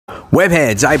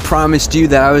Webheads, I promised you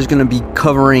that I was going to be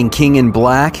covering King in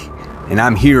Black, and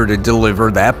I'm here to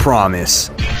deliver that promise.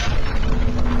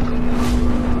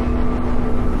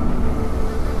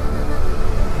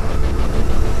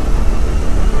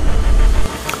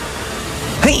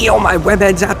 Hey, all my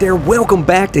webheads out there, welcome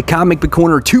back to Comic Book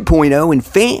Corner 2.0 and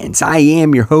fans. I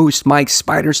am your host, Mike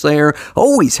Spiderslayer,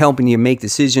 always helping you make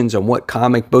decisions on what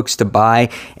comic books to buy.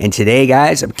 And today,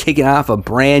 guys, I'm kicking off a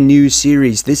brand new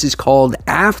series. This is called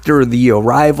After the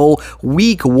Arrival,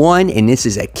 Week 1, and this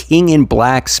is a King in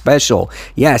Black special.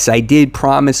 Yes, I did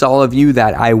promise all of you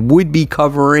that I would be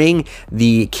covering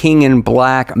the King in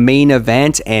Black main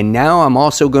event, and now I'm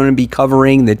also going to be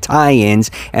covering the tie-ins,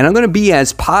 and I'm going to be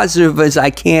as positive as I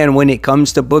can when it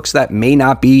comes to books that may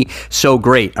not be so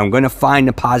great. I'm going to find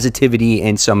the positivity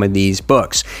in some of these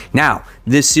books. Now,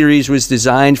 this series was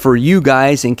designed for you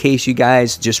guys in case you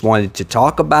guys just wanted to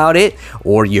talk about it,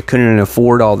 or you couldn't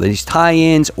afford all these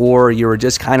tie-ins, or you were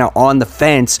just kind of on the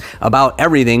fence about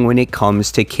everything when it comes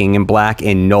to King in Black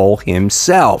and Knull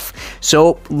himself.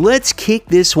 So let's kick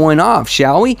this one off,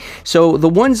 shall we? So the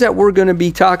ones that we're going to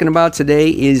be talking about today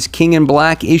is King in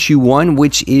Black issue 1,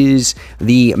 which is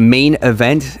the main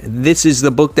event. This is the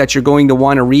book that you're going to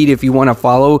want to read if you want to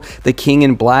follow the King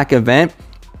in Black event.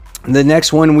 The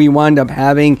next one we wind up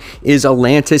having is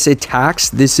Atlantis Attacks.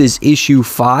 This is issue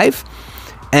 5.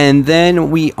 And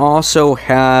then we also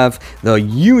have the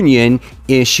Union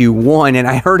issue 1, and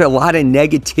I heard a lot of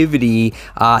negativity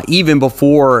even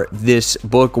before this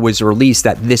book was released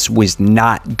that this was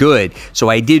not good. So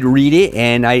I did read it,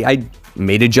 and I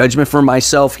made a judgment for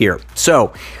myself here.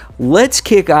 So let's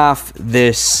kick off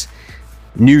this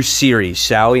new series,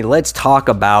 shall we? Let's talk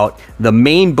about the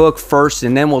main book first,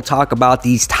 and then we'll talk about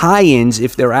these tie-ins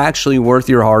if they're actually worth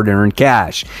your hard-earned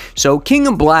cash. So King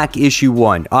in Black issue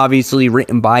 1, obviously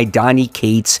written by Donny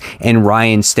Cates, and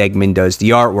Ryan Stegman does the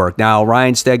artwork. Now,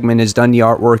 Ryan Stegman has done the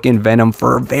artwork in Venom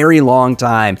for a very long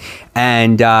time,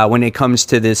 and when it comes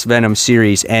to this Venom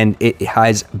series, and it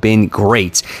has been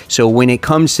great. So when it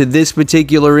comes to this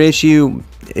particular issue,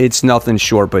 it's nothing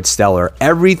short but stellar.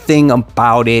 Everything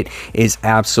about it is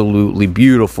absolutely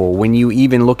beautiful. When you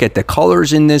even look at the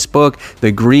colors in this book,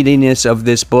 the grittiness of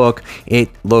this book, it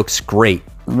looks great.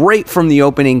 Right from the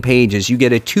opening pages, you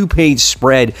get a 2-page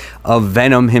spread of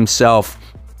Venom himself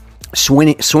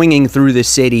swinging through the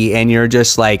city, and you're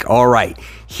just like, all right,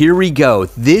 here we go.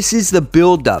 This is the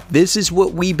buildup. This is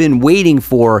what we've been waiting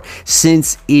for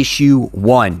since issue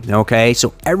 1, okay?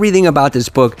 So everything about this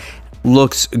book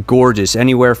looks gorgeous,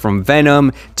 anywhere from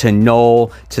Venom to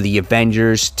Knull to the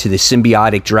Avengers to the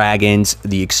symbiotic dragons,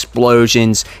 the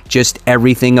explosions, just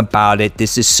everything about it.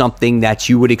 This is something that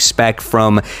you would expect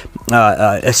from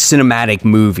a cinematic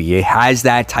movie. It has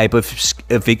that type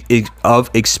of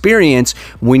experience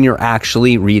when you're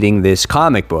actually reading this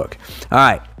comic book. All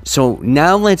right. So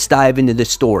now let's dive into the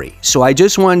story. So I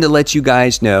just wanted to let you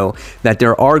guys know that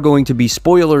there are going to be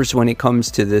spoilers when it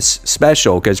comes to this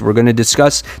special, because we're going to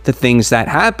discuss the things that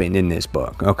happened in this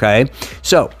book, okay?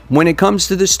 So when it comes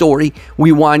to the story,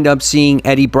 we wind up seeing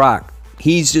Eddie Brock.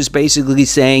 He's just basically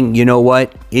saying, you know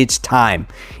what? It's time.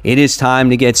 It is time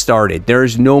to get started.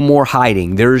 There's no more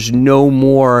hiding. There's no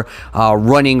more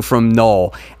running from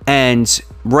Knull. And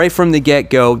right from the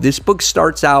get-go, this book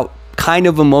starts out kind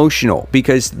of emotional,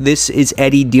 because this is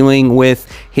Eddie dealing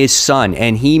with his son,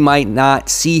 and he might not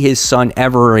see his son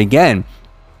ever again.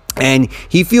 And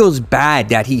he feels bad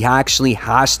that he actually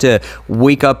has to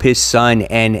wake up his son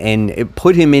and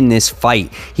put him in this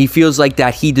fight. He feels like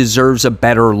that he deserves a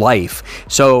better life.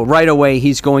 So right away,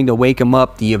 he's going to wake him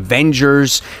up. The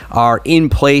Avengers are in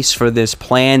place for this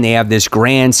plan. They have this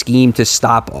grand scheme to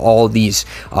stop all these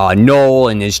Knull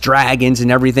and his dragons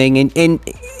and everything. And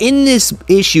in this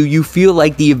issue, you feel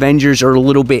like the Avengers are a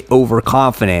little bit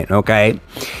overconfident, okay?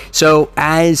 So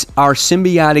as our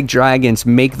symbiotic dragons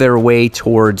make their way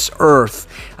towards Earth,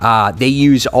 they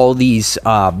use all these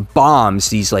bombs,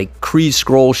 these like Kree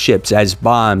Skrull ships as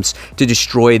bombs to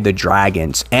destroy the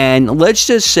dragons. And let's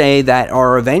just say that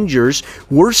our Avengers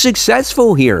were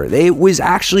successful here. It was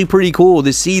actually pretty cool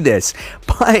to see this.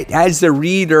 But as the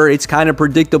reader, it's kind of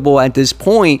predictable at this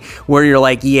point where you're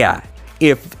like, yeah,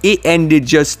 if it ended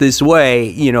just this way,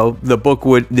 you know,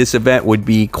 this event would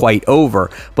be quite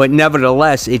over. But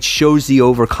nevertheless, it shows the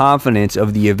overconfidence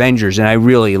of the Avengers, and I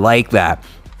really like that.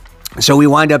 So we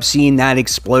wind up seeing that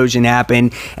explosion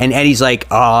happen, and Eddie's like,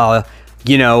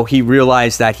 you know, he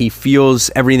realized that he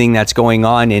feels everything that's going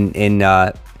on in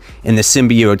the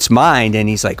symbiote's mind, and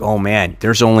he's like, oh man,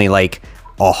 there's only like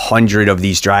 100 of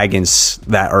these dragons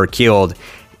that are killed.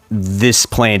 this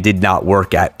plan did not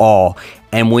work at all.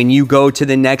 And when you go to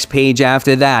the next page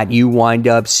after that, you wind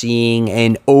up seeing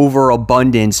an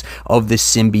overabundance of the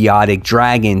symbiotic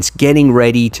dragons getting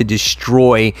ready to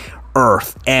destroy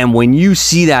Earth. And when you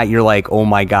see that, you're like, oh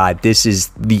my God, this is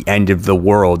the end of the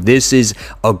world. This is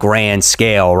a grand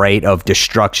scale, right, of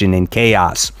destruction and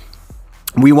chaos.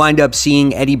 We wind up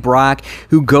seeing Eddie Brock,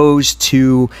 who goes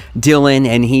to Dylan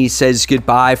and he says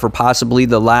goodbye for possibly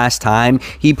the last time.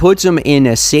 He puts him in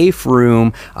a safe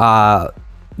room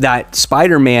that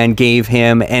Spider-Man gave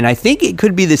him, and I think it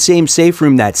could be the same safe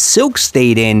room that Silk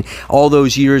stayed in all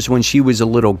those years when she was a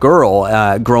little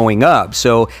girl growing up.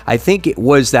 So I think it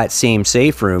was that same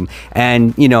safe room.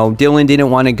 And, you know, Dylan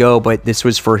didn't want to go, but this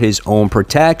was for his own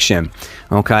protection.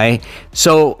 Okay,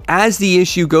 so as the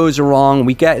issue goes along,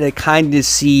 we get to kind of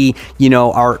see, you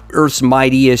know, our Earth's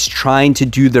Mightiest trying to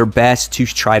do their best to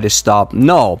try to stop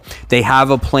Knull. They have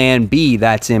a plan B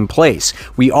that's in place.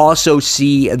 We also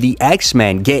see the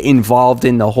X-Men get involved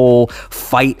in the whole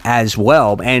fight as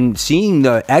well. And seeing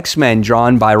the X-Men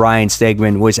drawn by Ryan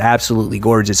Stegman was absolutely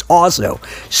gorgeous. Also,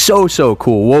 so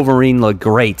cool. Wolverine looked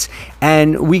great.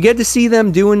 And we get to see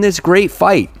them doing this great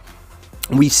fight.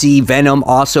 We see Venom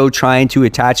also trying to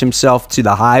attach himself to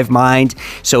the hive mind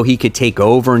so he could take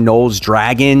over Knull's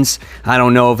dragons. I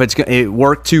don't know if it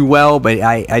worked too well, but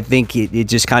I think it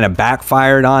just kind of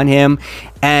backfired on him.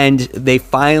 And they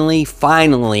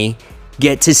finally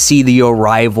get to see the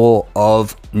arrival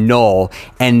of Knull,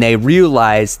 and they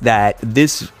realize that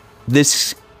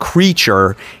this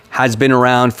creature has been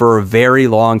around for a very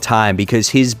long time because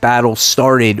his battle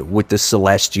started with the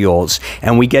Celestials.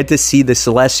 And we get to see the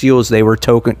Celestials. They were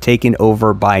taken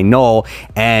over by Knull,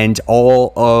 and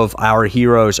all of our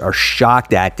heroes are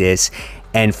shocked at this.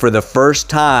 And for the first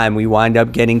time, we wind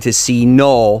up getting to see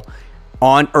Knull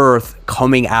on Earth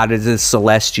coming out of the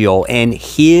Celestial, and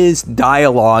his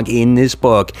dialogue in this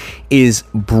book is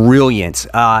brilliant.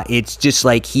 It's just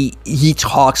like he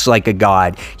talks like a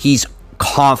god. He's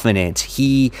confident.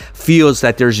 He feels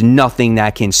that there's nothing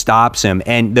that can stop him.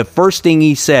 And the first thing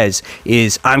he says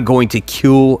is, "I'm going to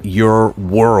kill your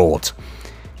world.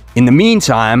 In the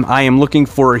meantime, I am looking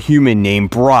for a human named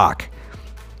Brock.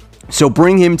 So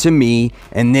bring him to me,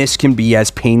 and this can be as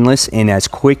painless and as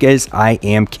quick as I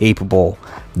am capable.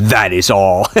 That is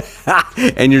all."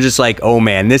 And you're just like, oh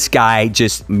man, this guy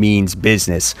just means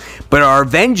business. But our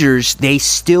Avengers, they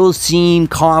still seem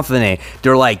confident.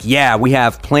 They're like, yeah, we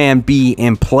have plan B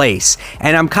in place.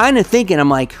 And I'm kind of thinking, I'm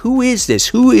like, who is this?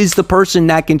 Who is the person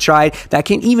that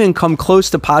can even come close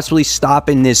to possibly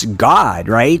stopping this god,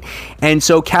 right? And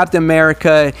so Captain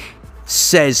America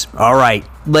says, all right,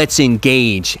 let's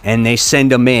engage, and they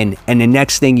send them in, and the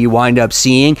next thing you wind up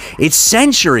seeing, it's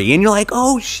Sentry, and you're like,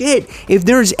 oh shit, if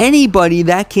there's anybody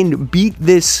that can beat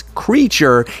this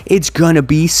creature, it's gonna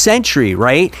be Sentry,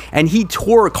 right? And he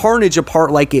tore Carnage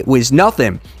apart like it was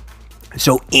nothing.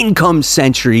 So in comes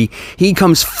Sentry. He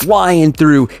comes flying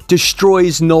through,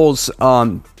 destroys Knull's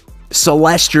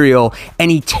Celestial, and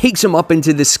he takes him up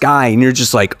into the sky, and you're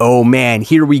just like, oh man,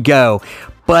 here we go.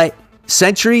 But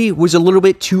Sentry was a little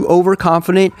bit too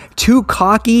overconfident, too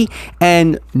cocky,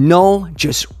 and Knull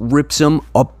just rips him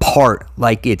apart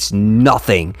like it's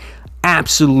nothing.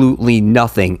 Absolutely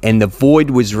nothing. And the void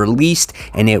was released,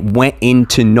 and it went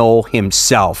into Knull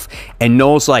himself. And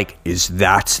Knull's like, is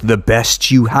that the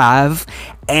best you have?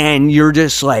 And you're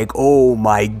just like, oh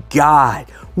my God.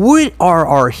 What are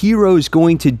our heroes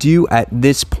going to do at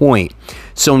this point?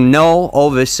 So Knull all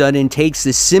of a sudden takes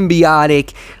the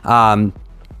symbiotic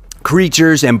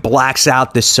creatures and blacks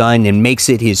out the sun and makes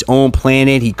it his own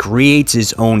planet. He creates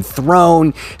his own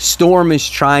throne. Storm is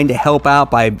trying to help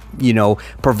out by, you know,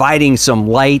 providing some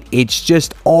light. It's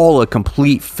just all a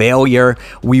complete failure.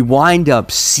 We wind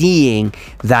up seeing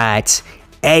that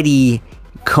Eddie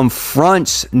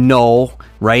confronts Knull,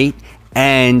 right?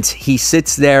 And he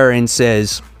sits there and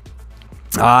says,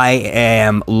 I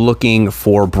am looking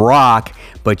for Brock,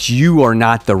 but you are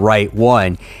not the right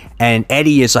one. And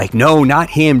Eddie is like, no,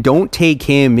 not him. Don't take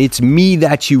him. It's me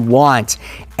that you want.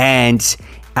 And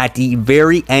at the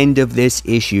very end of this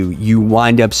issue, you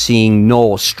wind up seeing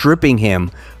Knull stripping him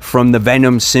from the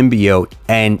Venom symbiote,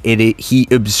 and he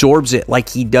absorbs it like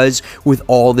he does with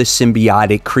all the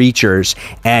symbiotic creatures,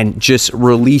 and just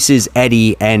releases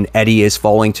Eddie, and Eddie is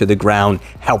falling to the ground,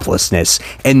 helplessness.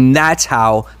 And that's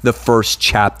how the first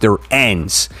chapter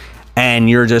ends. And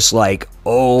you're just like,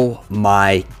 oh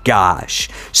my gosh.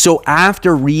 So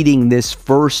after reading this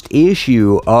first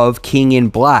issue of King in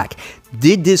Black,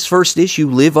 did this first issue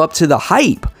live up to the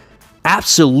hype?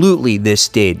 Absolutely, this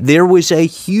did. There was a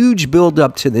huge build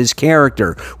up to this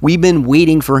character. We've been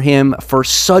waiting for him for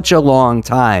such a long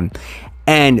time.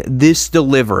 And this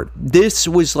delivered. This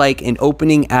was like an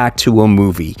opening act to a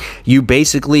movie. You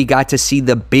basically got to see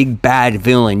the big bad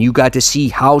villain. You got to see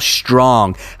how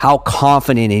strong, how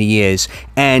confident he is.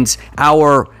 And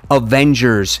our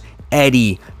Avengers,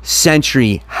 Eddie,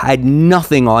 Sentry, had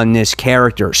nothing on this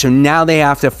character. So now they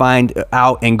have to find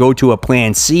out and go to a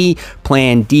plan C,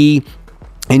 plan D,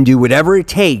 and do whatever it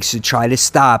takes to try to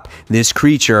stop this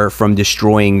creature from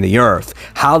destroying the Earth.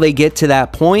 How they get to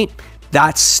that point,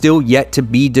 that's still yet to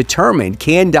be determined.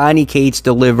 Can Donny Cates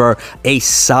deliver a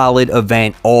solid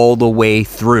event all the way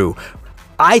through?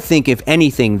 I think, if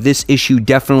anything, this issue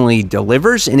definitely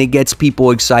delivers, and it gets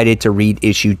people excited to read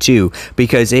issue 2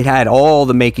 because it had all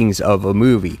the makings of a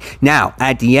movie. Now,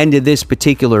 at the end of this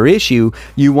particular issue,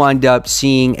 you wind up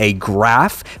seeing a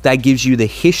graph that gives you the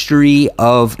history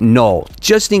of Knull,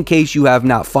 just in case you have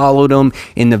not followed him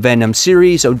in the Venom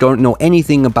series or don't know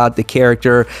anything about the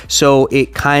character. So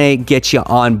it kind of gets you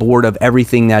on board of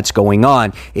everything that's going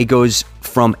on. It goes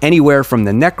from anywhere from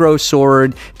the Necro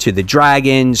Sword to the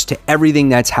dragons to everything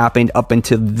that's happened up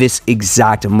until this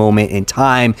exact moment in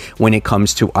time when it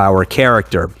comes to our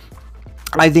character.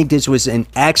 I think this was an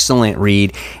excellent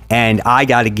read, and I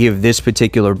got to give this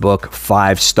particular book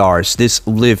 5 stars. This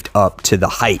lived up to the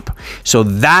hype. So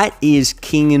that is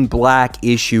King in Black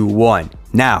issue 1.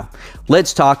 Now,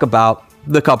 let's talk about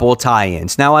the couple of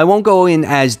tie-ins. Now, I won't go in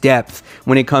as depth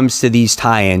when it comes to these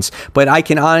tie-ins, but I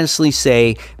can honestly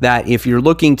say that if you're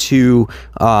looking to,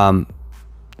 let's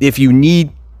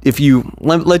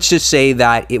just say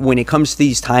that when it comes to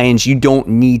these tie-ins, you don't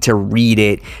need to read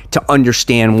it to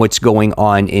understand what's going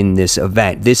on in this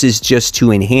event. This is just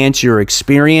to enhance your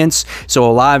experience. So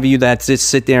a lot of you that just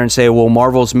sit there and say, well,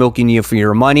 Marvel's milking you for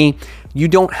your money, you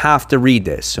don't have to read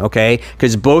this, okay?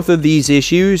 Because both of these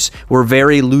issues were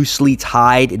very loosely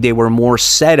tied. They were more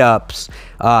setups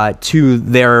to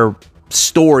their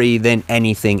story than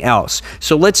anything else.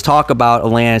 So let's talk about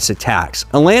Atlantis Attacks.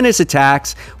 Atlantis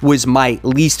Attacks was my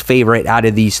least favorite out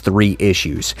of these 3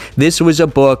 issues. This was a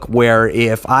book where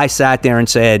if I sat there and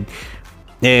said,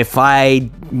 if I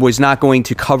was not going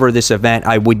to cover this event,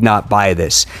 I would not buy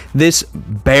this. This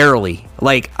barely,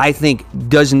 I think,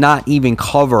 does not even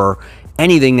cover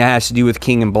anything that has to do with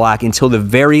King in Black until the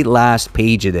very last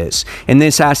page of this. And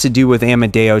this has to do with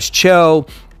Amadeus Cho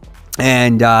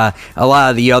and a lot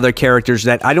of the other characters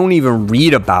that I don't even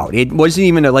read about. It wasn't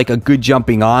even a good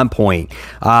jumping on point.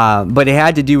 But it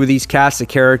had to do with these cast of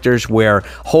characters where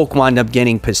Hulk wound up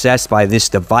getting possessed by this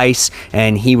device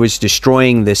and he was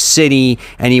destroying the city,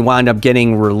 and he wound up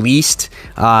getting released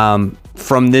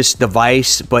from this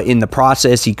device, but in the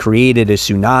process he created a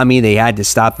tsunami. They had to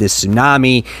stop this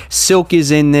tsunami. Silk is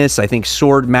in this, I think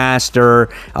Swordmaster,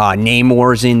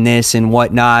 Namor's in this and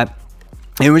whatnot.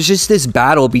 It was just this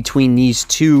battle between these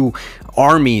two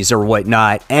armies or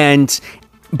whatnot, and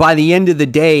by the end of the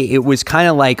day, it was kind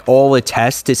of like all a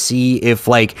test to see if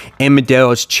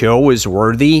Amadeus Cho was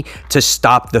worthy to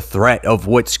stop the threat of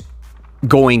what's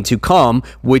going to come,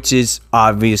 which is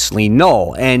obviously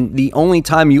Knull. And the only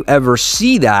time you ever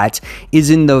see that is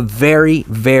in the very,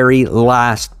 very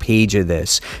last page of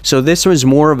this. So this was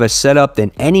more of a setup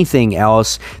than anything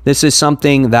else. This is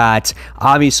something that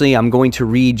obviously I'm going to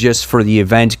read just for the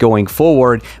event going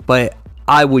forward, but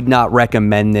I would not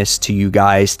recommend this to you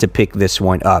guys to pick this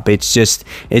one up.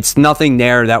 It's nothing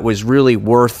there that was really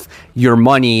worth your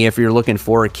money if you're looking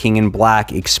for a King in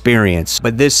Black experience.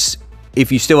 But this,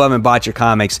 if you still haven't bought your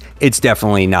comics, it's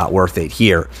definitely not worth it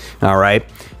here. All right.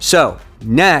 So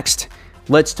next,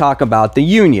 let's talk about The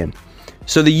Union.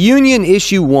 So The Union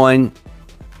issue 1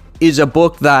 is a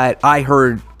book that I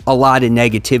heard a lot of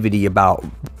negativity about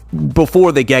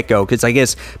before the get-go, because I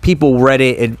guess people read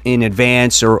it in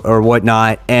advance or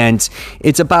whatnot, and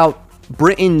it's about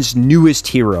Britain's newest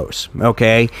heroes,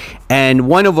 okay? And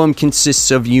one of them consists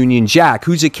of Union Jack,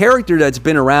 who's a character that's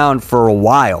been around for a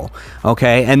while,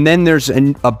 okay? And then there's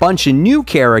a bunch of new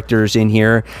characters in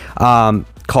here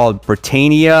called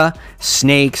Britannia,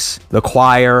 Snakes, The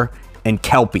Choir, and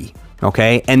Kelpie,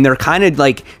 okay? And they're kind of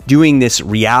doing this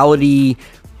reality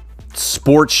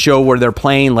sports show where they're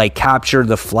playing capture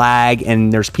the flag,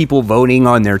 and there's people voting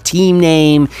on their team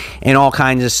name and all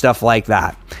kinds of stuff like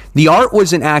that. The art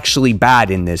wasn't actually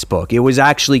bad in this book. It was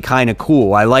actually kind of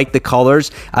cool. I like the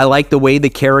colors. I like the way the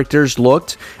characters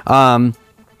looked. And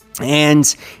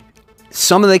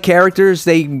some of the characters,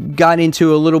 they got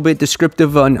into a little bit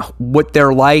descriptive on what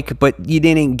they're like, but you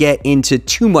didn't get into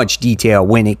too much detail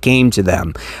when it came to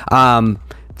them.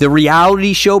 The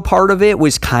reality show part of it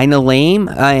was kind of lame.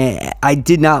 I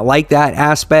did not like that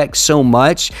aspect so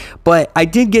much, but I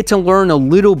did get to learn a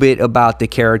little bit about the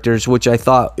characters, which I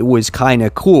thought was kind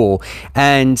of cool.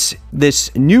 And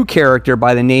this new character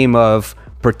by the name of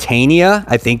Britannia,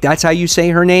 I think that's how you say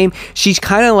her name. She's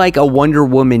kind of like a Wonder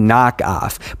Woman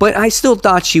knockoff, but I still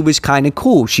thought she was kind of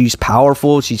cool. She's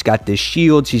powerful. She's got this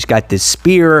shield. She's got this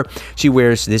spear. She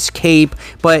wears this cape.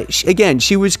 But again,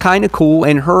 she was kind of cool,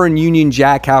 and her and Union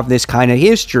Jack have this kind of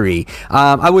history.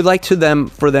 I would like for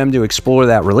them to explore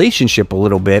that relationship a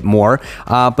little bit more,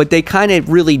 but they kind of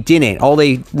really didn't. All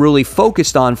they really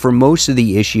focused on for most of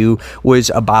the issue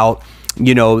was about,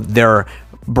 you know, their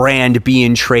brand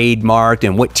being trademarked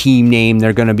and what team name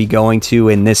they're going to be going to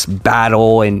in this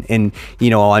battle and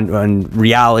you know, on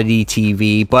reality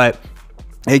TV. But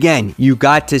again, you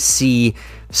got to see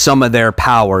some of their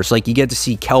powers. Like, you get to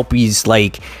see Kelpie's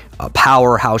like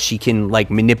power, how she can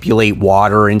like manipulate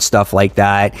water and stuff like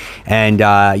that. And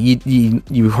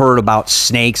you heard about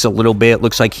Snakes a little bit.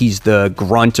 Looks like he's the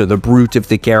grunt or the brute of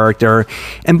the character.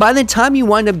 And by the time you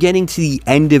wind up getting to the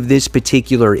end of this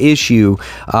particular issue,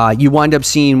 you wind up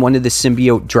seeing one of the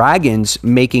symbiote dragons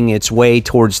making its way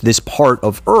towards this part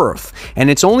of Earth, and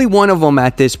it's only one of them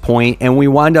at this point. And we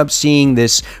wind up seeing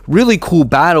this really cool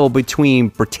battle between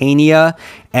Britannia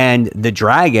and the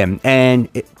dragon, and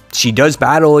she does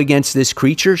battle against this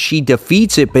creature. She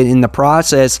defeats it, but in the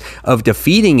process of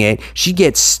defeating it, she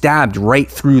gets stabbed right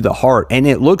through the heart, and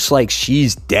it looks like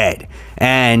she's dead.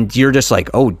 And you're just like,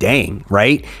 oh, dang,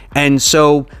 right? And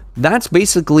so that's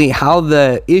basically how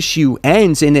the issue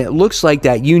ends, and it looks like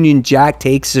that Union Jack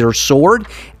takes her sword,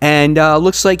 and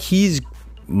looks like he's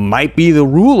might be the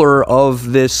ruler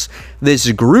of this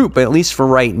group, at least for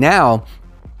right now.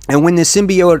 And when the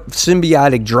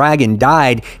symbiotic dragon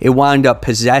died, it wound up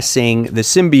possessing the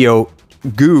symbiote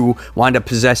goo, wound up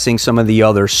possessing some of the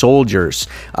other soldiers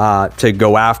to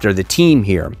go after the team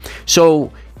here.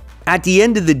 So at the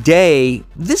end of the day,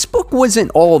 this book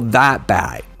wasn't all that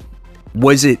bad.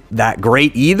 Was it that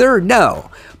great either? No.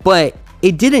 But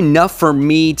it did enough for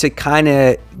me to kind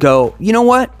of go, you know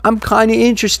what? I'm kind of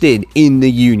interested in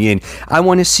the Union. I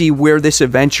want to see where this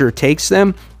adventure takes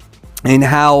them, and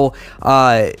how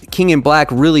King in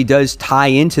Black really does tie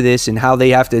into this, and how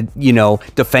they have to, you know,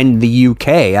 defend the UK.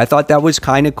 I thought that was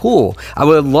kind of cool. I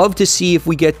would love to see if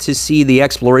we get to see the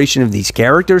exploration of these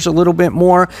characters a little bit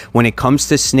more when it comes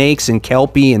to Snakes and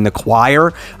Kelpie and the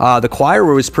Choir. The Choir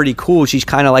was pretty cool. She's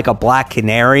kind of like a black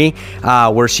canary,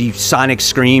 where she sonic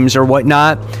screams or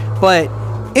whatnot. But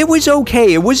it was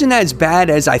okay. It wasn't as bad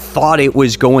as I thought it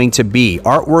was going to be.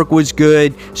 Artwork was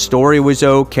good. Story was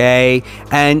okay.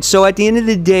 And so at the end of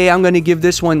the day, I'm going to give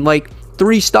this one like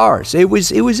 3 stars. It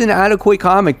was an adequate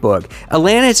comic book.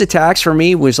 Atlantis Attacks for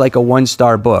me was like a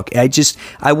 1-star book.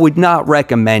 I would not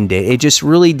recommend it. It just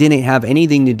really didn't have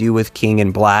anything to do with King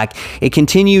in Black. It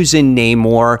continues in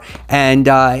Namor, and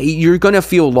you're gonna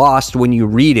feel lost when you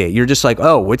read it. You're just like,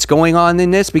 oh, what's going on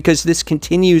in this? Because this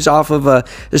continues off of a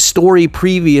story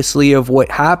previously of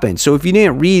what happened. So if you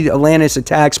didn't read Atlantis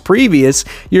Attacks previous,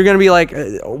 you're gonna be like,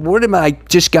 what am I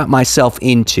just got myself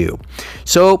into?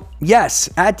 So yes,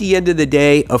 at the end of the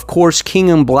day, of course, King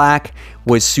in Black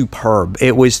was superb.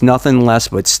 It was nothing less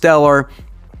but stellar.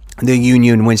 The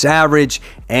Union was average,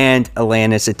 and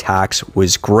Atlantis Attacks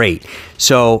was great.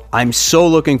 So I'm so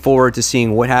looking forward to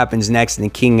seeing what happens next in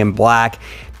King in Black.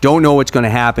 Don't know what's going to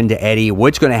happen to Eddie,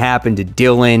 what's going to happen to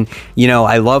Dylan. You know,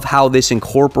 I love how this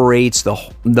incorporates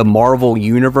the Marvel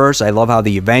universe. I love how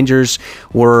the Avengers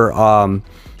were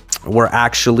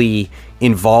actually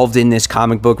involved in this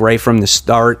comic book right from the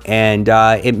start, and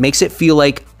it makes it feel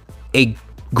like a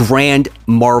grand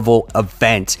Marvel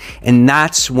event. And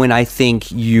that's when I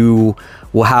think you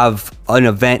will have an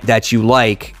event that you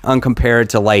like,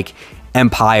 uncompared to like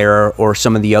Empire or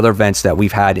some of the other events that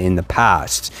we've had in the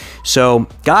past. So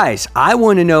guys, I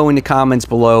want to know in the comments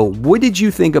below, what did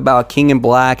you think about King in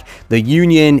Black, the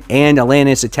Union, and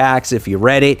Atlantis Attacks? If you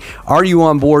read it, are you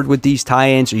on board with these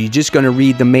tie-ins? Are you just going to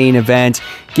read the main event?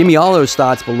 Give me all those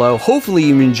thoughts below. Hopefully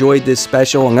you enjoyed this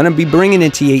special. I'm going to be bringing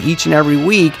it to you each and every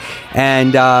week,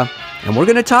 and we're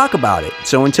going to talk about it.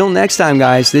 So until next time,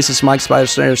 guys, this is Mike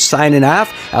Spider signing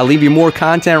off. I'll leave you more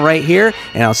content right here,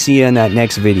 and I'll see you in that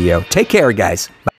next video. Take care, guys. Bye.